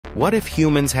What if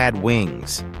humans had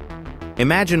wings?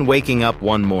 Imagine waking up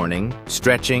one morning,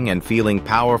 stretching and feeling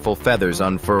powerful feathers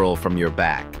unfurl from your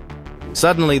back.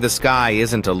 Suddenly, the sky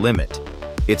isn't a limit.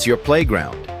 It's your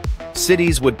playground.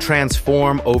 Cities would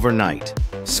transform overnight.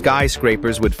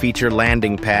 Skyscrapers would feature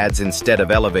landing pads instead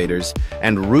of elevators,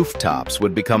 and rooftops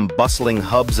would become bustling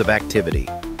hubs of activity.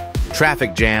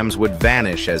 Traffic jams would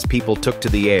vanish as people took to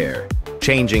the air,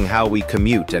 changing how we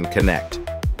commute and connect.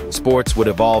 Sports would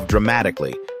evolve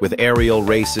dramatically, with aerial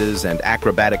races and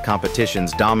acrobatic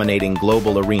competitions dominating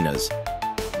global arenas.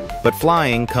 But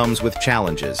flying comes with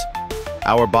challenges.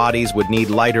 Our bodies would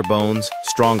need lighter bones,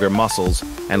 stronger muscles,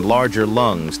 and larger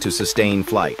lungs to sustain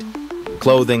flight.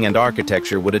 Clothing and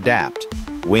architecture would adapt.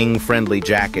 Wing-friendly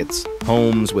jackets,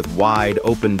 homes with wide,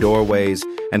 open doorways,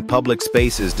 and public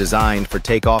spaces designed for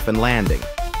takeoff and landing.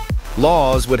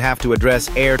 Laws would have to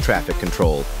address air traffic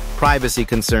control, privacy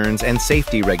concerns, and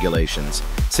safety regulations,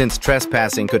 since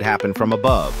trespassing could happen from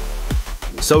above.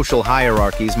 Social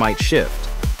hierarchies might shift.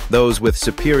 Those with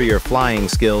superior flying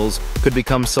skills could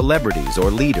become celebrities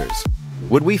or leaders.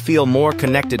 Would we feel more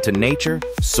connected to nature,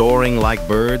 soaring like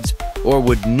birds, or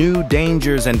would new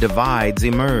dangers and divides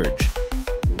emerge?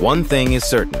 One thing is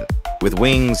certain. With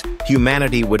wings,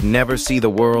 humanity would never see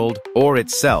the world or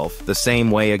itself the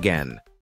same way again.